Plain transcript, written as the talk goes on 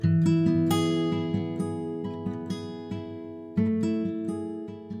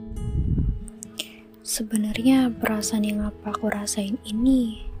Sebenarnya perasaan yang apa aku rasain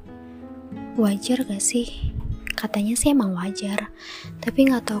ini wajar gak sih? Katanya sih emang wajar,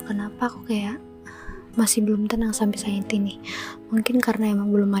 tapi gak tahu kenapa aku kayak masih belum tenang sampai saat ini. Mungkin karena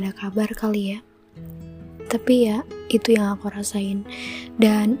emang belum ada kabar kali ya. Tapi ya itu yang aku rasain.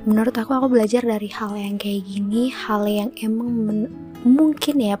 Dan menurut aku belajar dari hal yang kayak gini, hal yang emang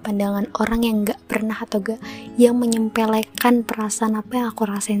mungkin ya pandangan orang yang gak pernah atau gak yang menyempelekan perasaan apa yang aku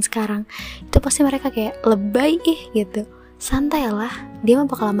rasain sekarang. Itu pasti mereka kayak lebay gitu. Santai lah, dia mah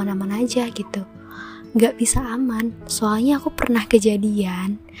bakal aman-aman aja gitu. Gak bisa aman, soalnya aku pernah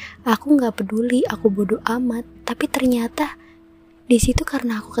kejadian. Aku gak peduli, aku bodoh amat. Tapi ternyata di situ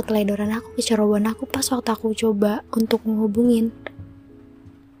karena aku keteledoran aku, kecerobohan aku pas waktu aku coba untuk menghubungin.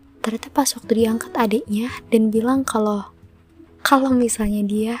 Ternyata pas waktu diangkat adiknya dan bilang kalau misalnya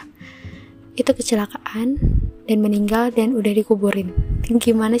dia itu kecelakaan dan meninggal dan udah dikuburin.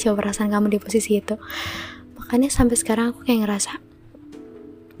 Gimana coba perasaan kamu di posisi itu? Makanya sampai sekarang aku kayak ngerasa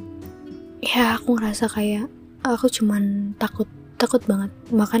kayak aku cuman takut banget.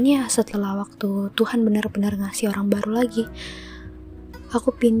 Makanya setelah waktu Tuhan benar-benar ngasih orang baru lagi,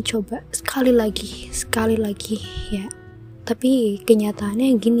 aku pin coba sekali lagi ya. Tapi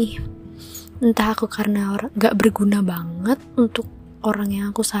kenyataannya gini, entah aku karena orang gak berguna banget untuk orang yang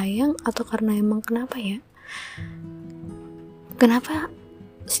aku sayang, atau karena emang kenapa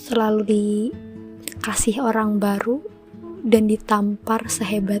selalu dikasih orang baru dan ditampar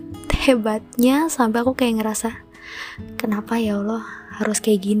sehebat-hebatnya sampai aku kayak ngerasa kenapa ya Allah harus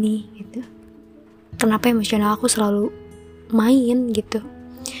kayak gini gitu. Kenapa emosional aku selalu main gitu.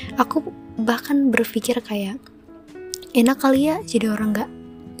 Aku bahkan berpikir kayak enak kali ya jadi orang gak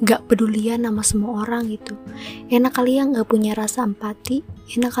pedulian sama semua orang gitu. Enak kali ya gak punya rasa empati.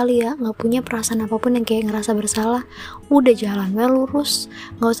 Enak kali ya gak punya perasaan apapun yang kayak ngerasa bersalah. Udah jalan lurus,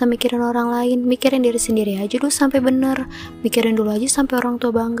 gak usah mikirin orang lain. Mikirin diri sendiri aja dulu sampai bener. Mikirin dulu aja sampai orang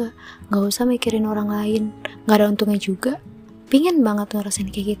tua bangga. Gak usah mikirin orang lain, gak ada untungnya juga. Pingin banget ngerasain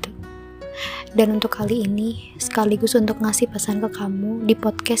kayak gitu. Dan untuk kali ini sekaligus untuk ngasih pesan ke kamu di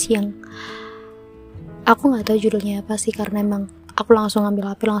podcast yang aku gak tahu judulnya apa sih, karena emang aku langsung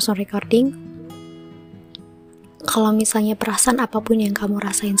ambil HP, langsung recording. Kalau misalnya perasaan apapun yang kamu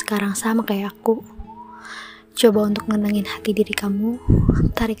rasain sekarang sama kayak aku, coba untuk nenangin hati diri kamu,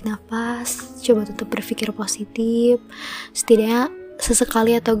 tarik nafas, coba tetap berpikir positif. Setidaknya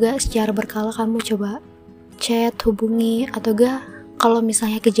sesekali atau gak secara berkala kamu coba chat, hubungi, atau gak kalau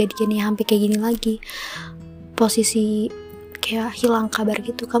misalnya kejadiannya sampai kayak gini lagi, posisi kayak hilang kabar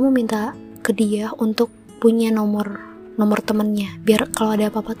gitu, kamu minta ke dia untuk punya nomor temennya, biar kalau ada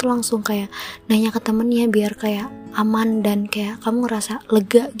apa-apa tuh langsung kayak nanya ke temennya, biar kayak aman dan kayak kamu ngerasa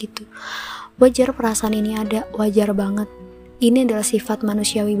lega gitu. Wajar perasaan ini ada, wajar banget. Ini adalah sifat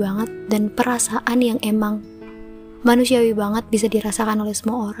manusiawi banget dan perasaan yang emang manusiawi banget, bisa dirasakan oleh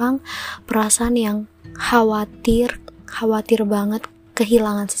semua orang. Perasaan yang khawatir banget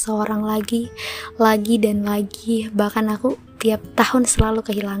kehilangan seseorang lagi dan lagi. Bahkan aku tiap tahun selalu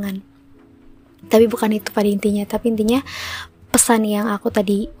kehilangan. Tapi bukan itu pada intinya. Tapi intinya pesan yang aku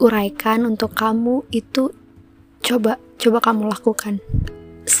tadi uraikan untuk kamu itu coba kamu lakukan.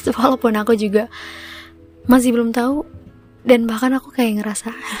 Walaupun aku juga masih belum tahu, dan bahkan aku kayak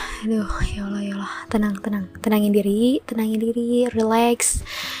ngerasa aduh ya Allah, tenangin diri, relax,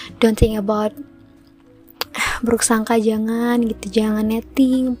 don't think about buruk sangka, jangan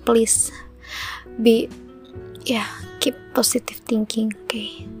netting, please keep positive thinking.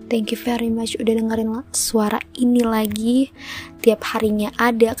 Okay, thank you very much udah dengerin suara ini lagi. Tiap harinya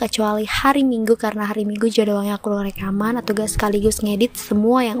ada, kecuali hari Minggu, karena hari Minggu jadwalnya aku rekaman atau gak sekaligus ngedit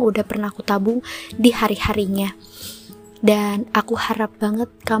semua yang udah pernah aku tabung di hari-harinya. Dan aku harap banget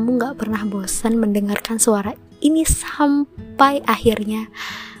kamu gak pernah bosan mendengarkan suara ini sampai akhirnya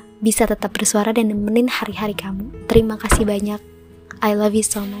bisa tetap bersuara dan nemenin hari-hari kamu. Terima kasih banyak. I love you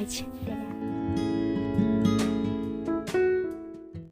so much.